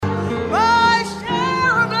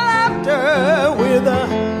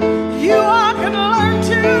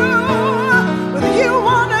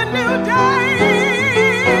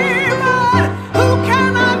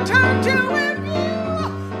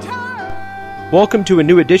Welcome to a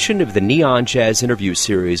new edition of the Neon Jazz interview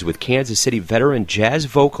series with Kansas City veteran jazz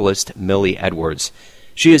vocalist Millie Edwards.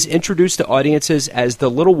 She is introduced to audiences as the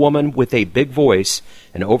little woman with a big voice,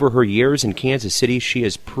 and over her years in Kansas City, she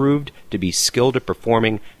has proved to be skilled at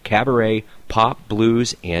performing cabaret, pop,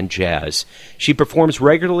 blues, and jazz. She performs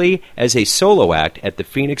regularly as a solo act at the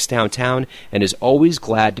Phoenix Downtown and is always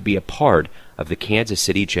glad to be a part of the Kansas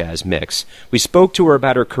City Jazz Mix. We spoke to her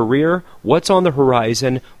about her career, what's on the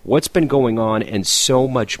horizon, what's been going on, and so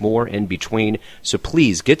much more in between. So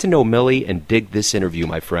please get to know Millie and dig this interview,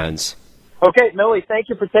 my friends. Okay, Millie, thank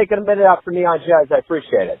you for taking a minute out for Neon Jazz. I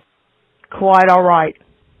appreciate it. Quite all right.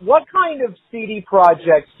 What kind of CD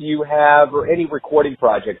projects do you have, or any recording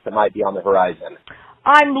projects that might be on the horizon?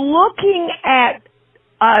 I'm looking at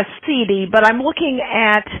a CD, but I'm looking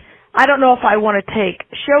at, I don't know if I want to take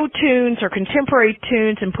show tunes or contemporary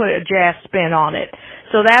tunes and put a jazz spin on it.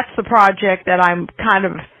 So that's the project that I'm kind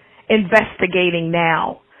of investigating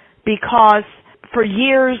now, because for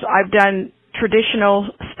years I've done traditional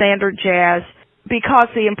standard jazz. Because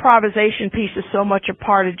the improvisation piece is so much a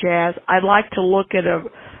part of jazz, I'd like to look at a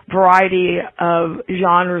variety of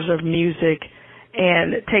genres of music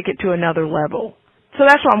and take it to another level. So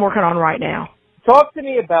that's what I'm working on right now. Talk to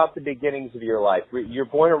me about the beginnings of your life. You're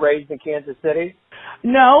born and raised in Kansas City?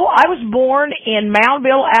 No, I was born in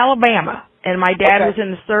Moundville, Alabama, and my dad was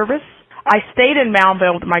in the service. I stayed in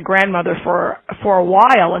Moundville with my grandmother for a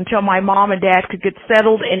while until my mom and dad could get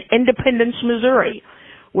settled in Independence, Missouri,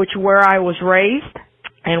 which is where I was raised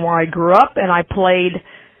and where I grew up, and I played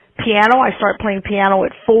piano. I started playing piano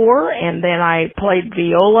at 4, and then I played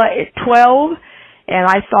viola at 12, and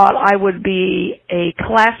I thought I would be a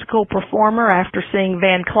classical performer after seeing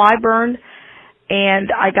Van Cliburn,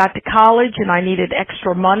 and I got to college and I needed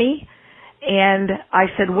extra money, and I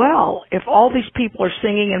said, well, if all these people are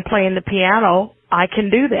singing and playing the piano, I can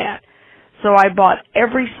do that. So I bought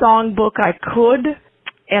every song book I could,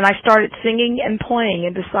 and I started singing and playing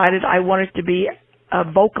and decided I wanted to be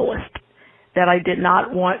a vocalist, that I did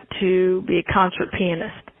not want to be a concert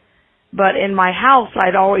pianist. But in my house,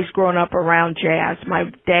 I'd always grown up around jazz. My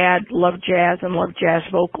dad loved jazz and loved jazz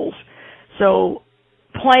vocals. So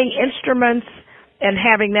playing instruments and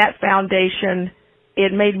having that foundation,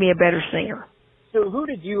 it made me a better singer. So who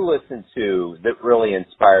did you listen to that really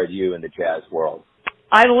inspired you in the jazz world?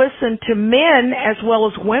 I listened to men as well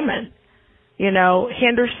as women. You know,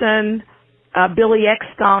 Henderson, Billy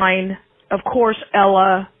Eckstine, of course,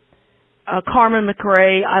 Ella, Carmen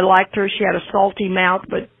McRae. I liked her. She had a salty mouth,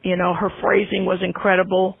 but, you know, her phrasing was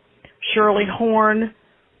incredible. Shirley Horn,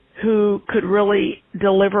 who could really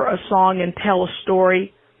deliver a song and tell a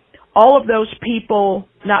story. All of those people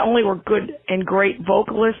not only were good and great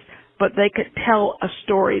vocalists, but they could tell a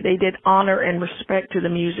story. They did honor and respect to the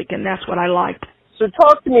music, and that's what I liked. So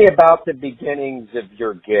talk to me about the beginnings of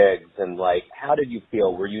your gigs and, like, how did you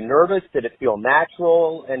feel? Were you nervous? Did it feel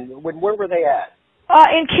natural? And where were they at?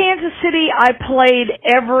 In Kansas City, I played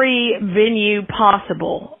every venue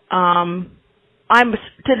possible.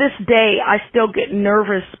 To this day, I still get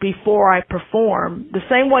nervous before I perform. The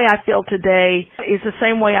same way I feel today is the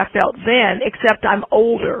same way I felt then, except I'm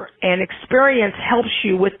older, and experience helps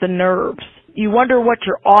you with the nerves. You wonder what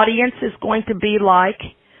your audience is going to be like.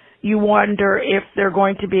 You wonder if they're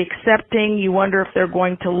going to be accepting. You wonder if they're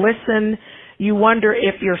going to listen. You wonder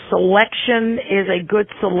if your selection is a good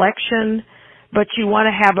selection. But you want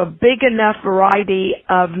to have a big enough variety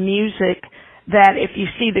of music that if you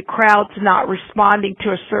see the crowd's not responding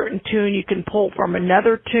to a certain tune, you can pull from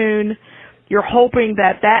another tune. You're hoping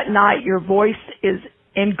that that night your voice is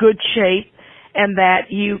in good shape and that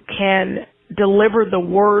you can deliver the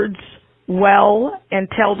words well and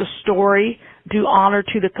tell the story, do honor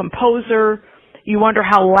to the composer. You wonder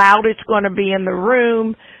how loud it's going to be in the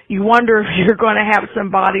room. You wonder if you're going to have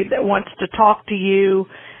somebody that wants to talk to you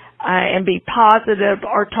and be positive,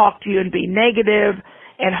 or talk to you and be negative,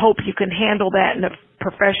 and hope you can handle that in a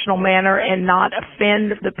professional manner and not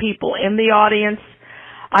offend the people in the audience.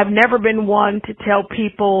 I've never been one to tell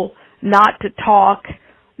people not to talk,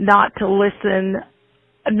 not to listen,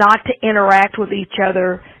 not to interact with each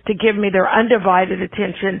other, to give me their undivided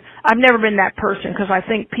attention. I've never been that person, because I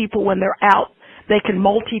think people, when they're out, they can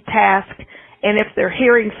multitask, and if they're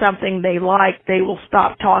hearing something they like, they will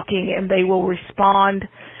stop talking and they will respond.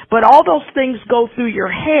 But all those things go through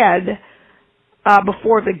your head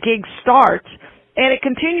before the gig starts, and it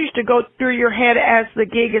continues to go through your head as the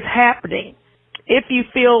gig is happening. If you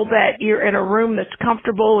feel that you're in a room that's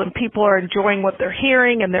comfortable and people are enjoying what they're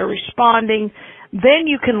hearing and they're responding, then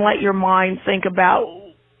you can let your mind think about,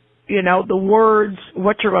 you know, the words,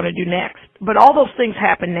 what you're going to do next. But all those things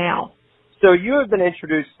happen now. So you have been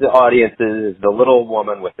introduced to audiences as the little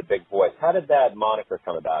woman with the big voice. How did that moniker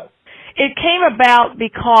come about? It came about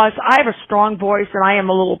because I have a strong voice and I am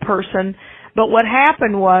a little person. But what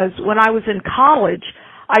happened was when I was in college,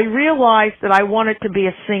 I realized that I wanted to be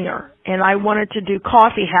a singer and I wanted to do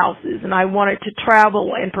coffee houses and I wanted to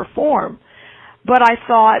travel and perform. But I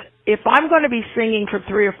thought, if I'm going to be singing for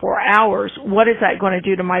 3 or 4 hours, what is that going to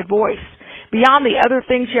do to my voice? Beyond the other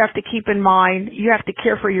things you have to keep in mind, you have to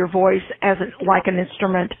care for your voice like an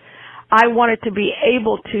instrument. I wanted to be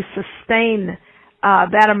able to sustain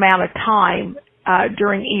that amount of time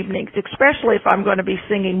during evenings, especially if I'm going to be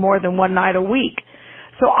singing more than one night a week.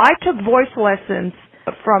 So I took voice lessons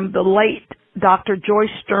from the late Dr. Joyce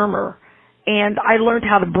Sturmer, and I learned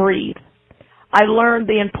how to breathe. I learned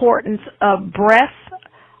the importance of breath.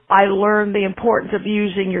 I learned the importance of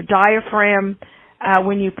using your diaphragm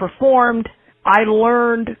when you performed. I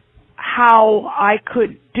learned how I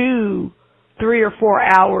could do 3 or 4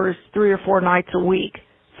 hours, 3 or 4 nights a week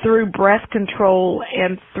through breath control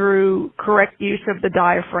and through correct use of the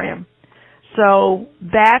diaphragm. So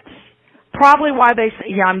that's probably why they say,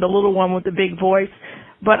 yeah, I'm the little one with the big voice.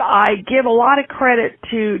 But I give a lot of credit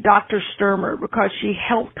to Dr. Sturmer because she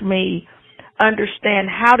helped me understand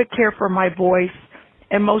how to care for my voice,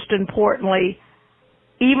 and most importantly,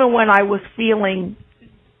 even when I was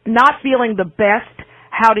not feeling the best,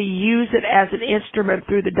 how to use it as an instrument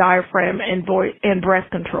through the diaphragm and voice and breath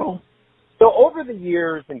control. So over the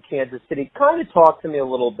years in Kansas City, kind of talk to me a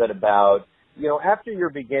little bit about, after your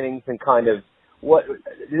beginnings and kind of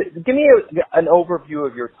give me an overview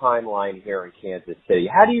of your timeline here in Kansas City.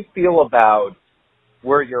 How do you feel about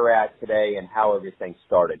where you're at today and how everything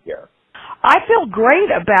started here? I feel great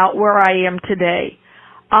about where I am today.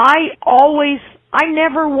 I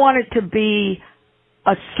never wanted to be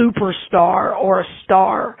a superstar or a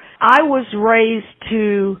star. I was raised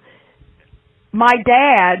my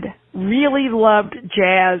dad really loved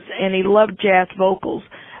jazz and he loved jazz vocals,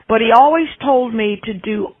 but he always told me to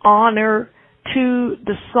do honor to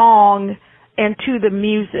the song and to the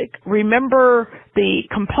music. Remember the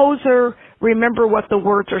composer, remember what the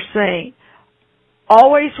words are saying.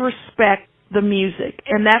 Always respect the music,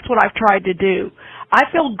 and that's what I've tried to do. I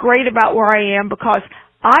feel great about where I am because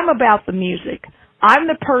I'm about the music. I'm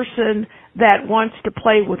the person that wants to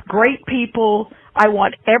play with great people. I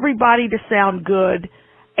want everybody to sound good,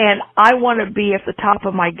 and I want to be at the top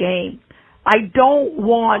of my game. I'm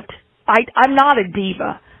not a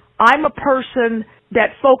diva. I'm a person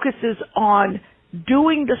that focuses on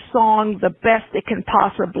doing the song the best it can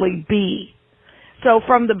possibly be. So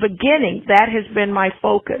from the beginning, that has been my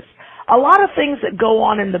focus. A lot of things that go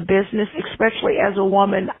on in the business, especially as a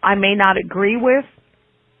woman, I may not agree with,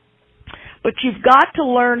 but you've got to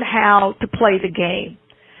learn how to play the game.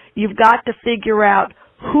 You've got to figure out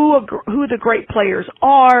who the great players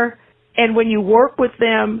are, and when you work with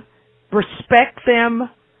them, respect them,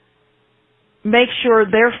 make sure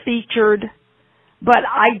they're featured. But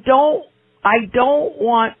I don't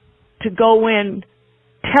want to go in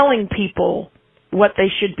telling people what they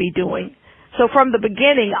should be doing. So from the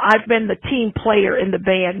beginning, I've been the team player in the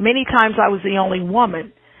band. Many times I was the only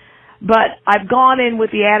woman. But I've gone in with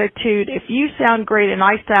the attitude, if you sound great and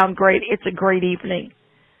I sound great, it's a great evening.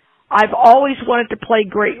 I've always wanted to play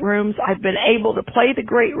great rooms. I've been able to play the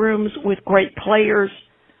great rooms with great players.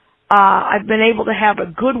 I've been able to have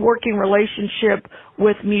a good working relationship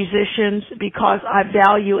with musicians because I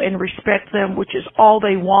value and respect them, which is all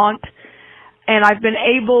they want. And I've been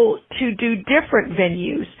able to do different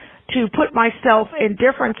venues, to put myself in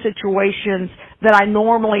different situations that I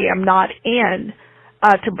normally am not in,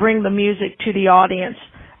 to bring the music to the audience.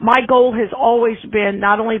 My goal has always been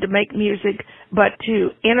not only to make music, but to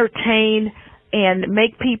entertain and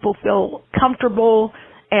make people feel comfortable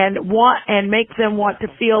and make them want to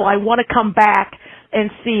feel, I want to come back and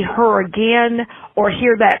see her again or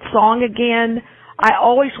hear that song again. I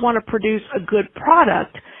always want to produce a good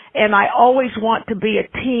product, and I always want to be a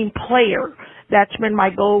team player. That's been my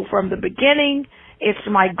goal from the beginning. It's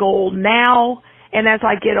my goal now. And as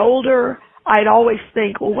I get older, I'd always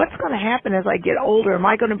think, well, what's going to happen as I get older? Am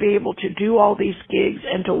I going to be able to do all these gigs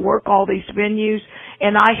and to work all these venues?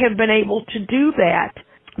 And I have been able to do that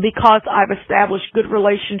because I've established good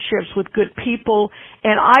relationships with good people,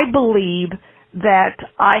 and I believe that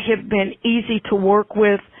I have been easy to work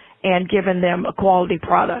with and given them a quality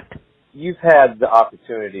product. You've had the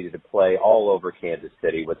opportunity to play all over Kansas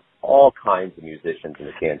City with all kinds of musicians in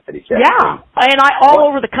the Kansas City jazz Yeah, scene. and all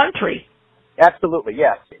over the country. Absolutely,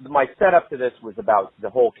 yes. My setup to this was about the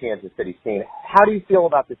whole Kansas City scene. How do you feel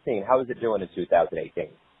about the scene? How is it doing in 2018?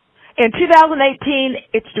 In 2018,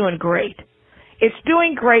 it's doing great. It's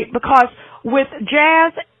doing great because with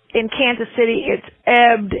jazz in Kansas City, it's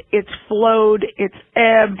ebbed, it's flowed, it's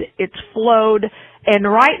ebbed, it's flowed. And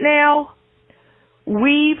right now,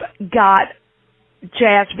 we've got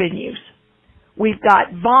jazz venues. We've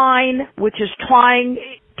got Vine, which is trying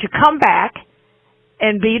to come back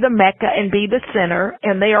and be the Mecca and be the center,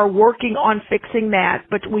 and they are working on fixing that.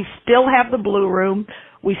 But we still have the Blue Room.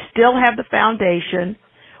 We still have the Foundation.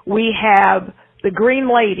 We have the Green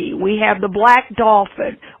Lady. We have the Black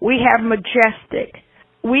Dolphin. We have Majestic.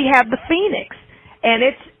 We have the Phoenix. And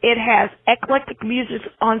it has eclectic music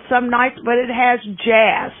on some nights, but it has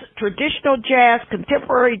jazz, traditional jazz,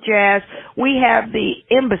 contemporary jazz. We have the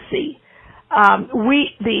Embassy.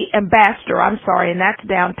 The Ambassador, and that's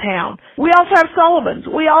downtown. We also have Sullivan's.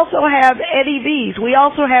 We also have Eddie V's. We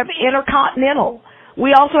also have Intercontinental.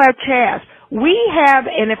 We also have Chaz. We have,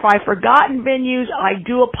 and if I've forgotten venues, I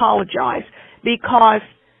do apologize, because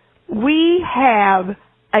we have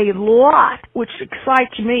a lot, which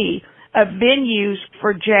excites me, of venues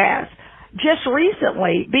for jazz. Just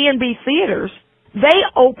recently, B&B Theaters, they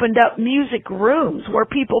opened up music rooms where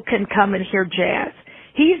people can come and hear jazz.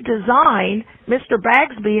 Mr.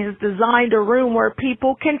 Bagsby has designed a room where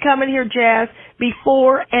people can come and hear jazz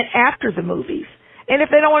before and after the movies. And if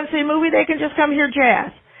they don't want to see a movie, they can just come hear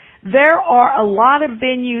jazz. There are a lot of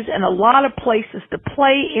venues and a lot of places to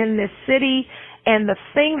play in this city, and the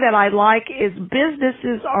thing that I like is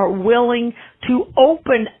businesses are willing to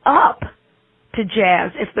open up to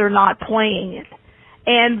jazz if they're not playing it.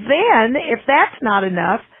 And then, if that's not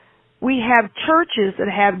enough, we have churches that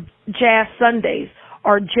have jazz Sundays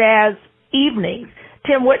or jazz evenings.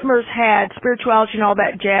 Tim Whitmer's had spirituality and all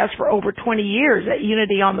that jazz for over 20 years at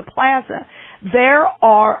Unity on the Plaza. There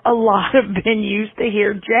are a lot of venues to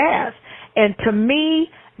hear jazz. And to me,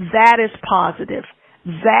 that is positive.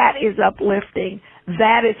 That is uplifting.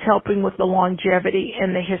 That is helping with the longevity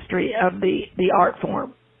and the history of the art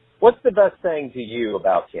form. What's the best thing to you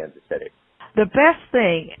about Kansas City? The best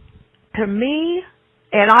thing to me,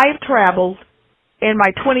 and I've traveled, in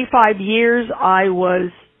my 25 years I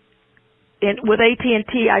was with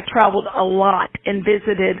AT&T, I traveled a lot and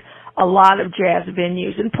visited a lot of jazz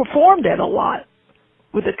venues and performed at a lot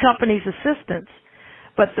with the company's assistance.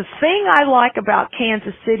 But the thing I like about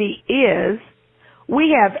Kansas City is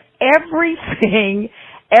we have everything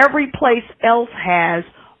every place else has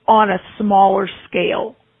on a smaller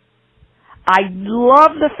scale. I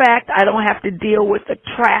love the fact I don't have to deal with the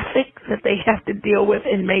traffic that they have to deal with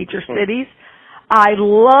in major cities. I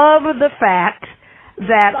love the fact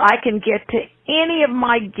that I can get to any of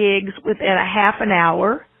my gigs within a half an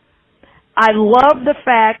hour. I love the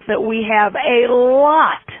fact that we have a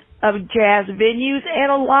lot of jazz venues,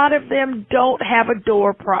 and a lot of them don't have a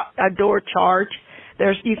door charge.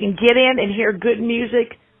 You can get in and hear good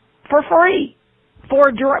music for free,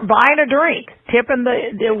 for buying a drink, tipping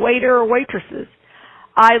the waiter or waitresses.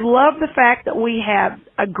 I love the fact that we have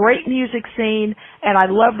a great music scene, and I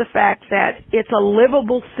love the fact that it's a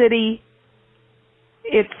livable city.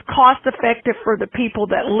 It's cost effective for the people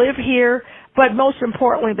that live here, but most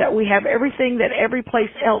importantly that we have everything that every place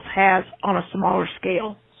else has on a smaller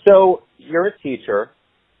scale. So you're a teacher,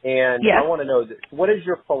 and yes. I want to know, what is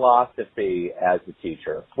your philosophy as a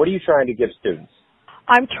teacher? What are you trying to give students?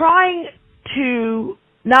 I'm trying to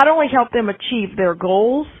not only help them achieve their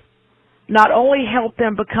goals, not only help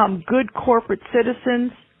them become good corporate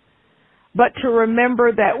citizens, but to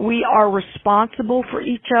remember that we are responsible for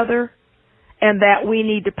each other and that we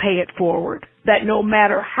need to pay it forward. That no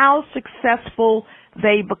matter how successful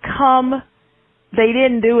they become, they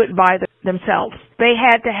didn't do it by themselves. They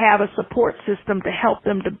had to have a support system to help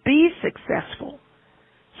them to be successful.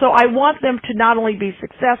 So I want them to not only be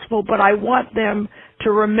successful, but I want them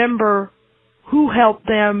to remember who helped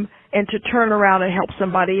them and to turn around and help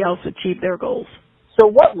somebody else achieve their goals. So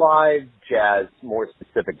what live jazz, more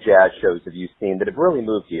specific jazz shows have you seen that have really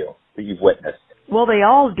moved you, that you've witnessed? Well, they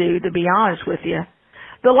all do, to be honest with you.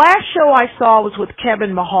 The last show I saw was with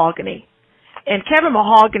Kevin Mahogany. And Kevin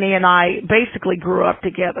Mahogany and I basically grew up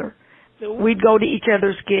together. We'd go to each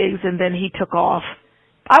other's gigs, and then he took off.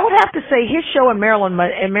 I would have to say his show in Maryland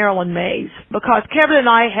Mays, because Kevin and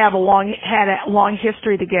I had a long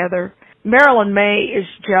history together. Marilyn May is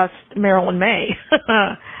just Marilyn May.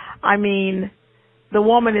 I mean, the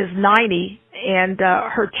woman is 90, and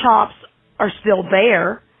her chops are still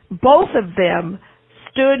there. Both of them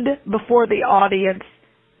stood before the audience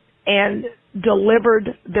and delivered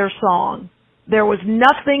their song. There was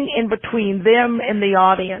nothing in between them and the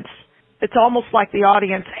audience. It's almost like the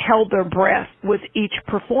audience held their breath with each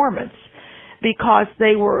performance because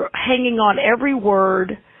they were hanging on every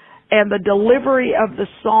word and the delivery of the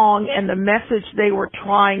song and the message they were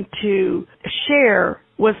trying to share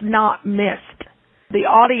was not missed. The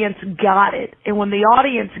audience got it. And when the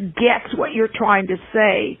audience gets what you're trying to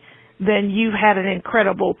say, then you've had an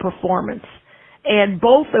incredible performance. And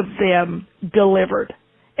both of them delivered.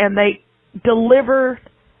 And they delivered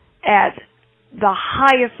at the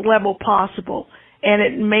highest level possible. And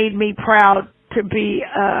it made me proud to be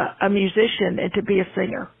a musician and to be a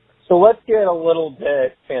singer. So let's get a little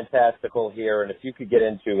bit fantastical here. And if you could get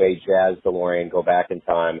into a jazz DeLorean, go back in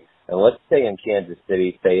time, and let's stay in Kansas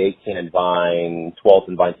City, say 18th and Vine, 12th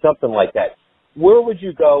and Vine, something like that. Where would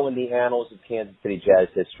you go in the annals of Kansas City jazz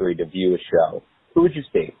history to view a show? Who would you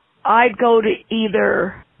see? I'd go to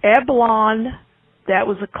either Eblon, that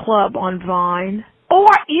was a club on Vine, or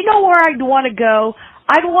you know where I'd want to go?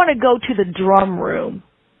 I'd want to go to the drum room.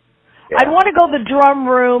 Yeah. I'd want to go to the drum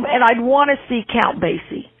room, and I'd want to see Count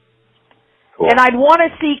Basie. Cool. And I'd want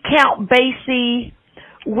to see Count Basie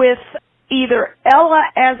with either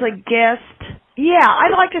Ella as a guest. Yeah,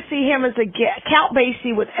 I'd like to see him as a guest. Count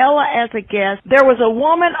Basie with Ella as a guest. There was a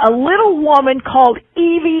little woman called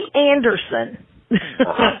Evie Anderson.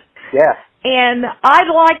 Yeah. And I'd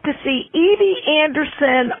like to see Evie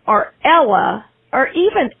Anderson or Ella or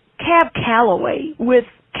even Cab Calloway with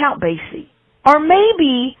Count Basie. Or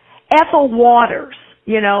maybe Ethel Waters,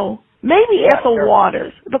 Maybe Ethel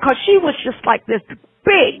Waters, because she was just like this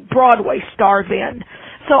big Broadway star then.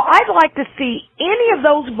 So I'd like to see any of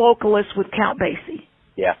those vocalists with Count Basie.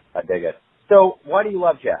 Yeah, I dig it. So why do you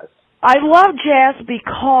love jazz? I love jazz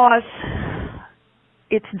because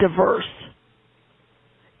it's diverse.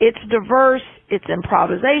 It's diverse, it's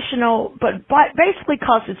improvisational, but basically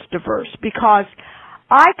because it's diverse. Because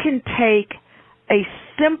I can take a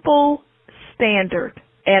simple standard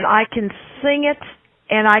and I can sing it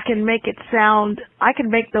and I can make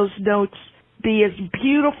those notes be as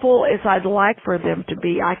beautiful as I'd like for them to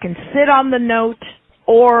be. I can sit on the note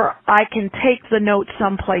or I can take the note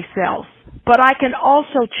someplace else. But I can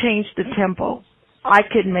also change the tempo. I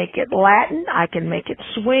can make it Latin, I can make it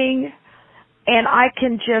swing, and I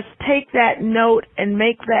can just take that note and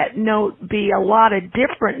make that note be a lot of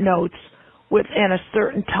different notes within a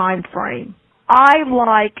certain time frame. I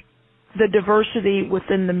like the diversity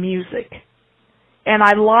within the music. And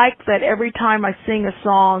I like that every time I sing a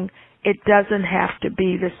song, it doesn't have to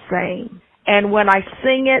be the same. And when I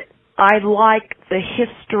sing it, I like the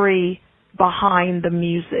history behind the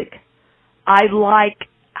music. I like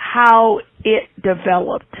how it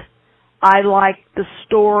developed. I like the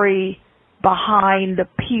story behind the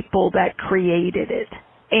people that created it.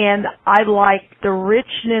 And I like the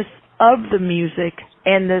richness of the music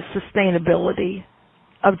and the sustainability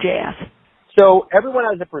of jazz. So everyone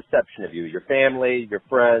has a perception of you, your family, your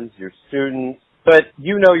friends, your students, but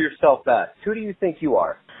you know yourself best. Who do you think you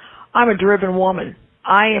are? I'm a driven woman.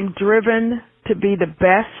 I am driven to be the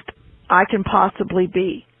best I can possibly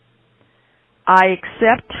be. I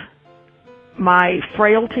accept my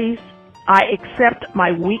frailties. I accept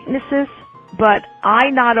my weaknesses, but I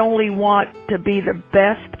not only want to be the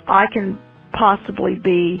best I can possibly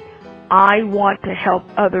be, I want to help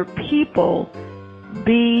other people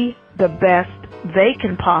be the best they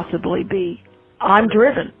can possibly be. I'm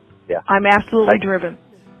driven. Yeah. I'm absolutely driven.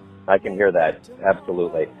 I can hear that.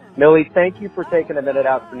 Absolutely. Millie, thank you for taking a minute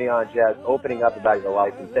out for Neon Jazz, opening up about your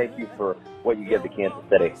life, and thank you for what you give to Kansas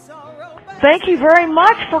City. Thank you very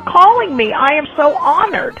much for calling me. I am so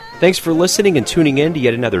honored. Thanks for listening and tuning in to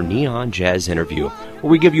yet another Neon Jazz interview, where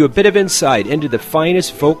we give you a bit of insight into the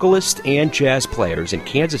finest vocalists and jazz players in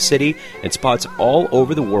Kansas City and spots all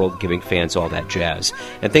over the world, giving fans all that jazz.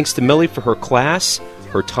 And thanks to Millie for her class,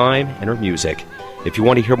 her time, and her music. If you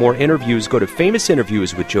want to hear more interviews, go to Famous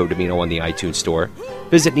Interviews with Joe Domino on the iTunes Store.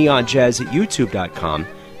 Visit neonjazz at youtube.com.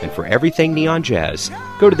 And for everything Neon Jazz,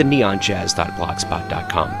 go to the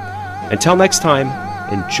neonjazz.blogspot.com. Until next time,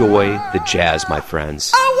 enjoy the jazz, my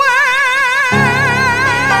friends.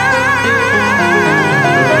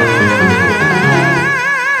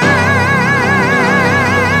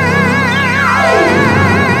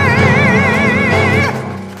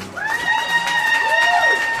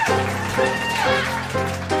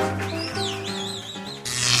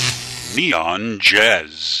 Neon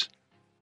Jazz.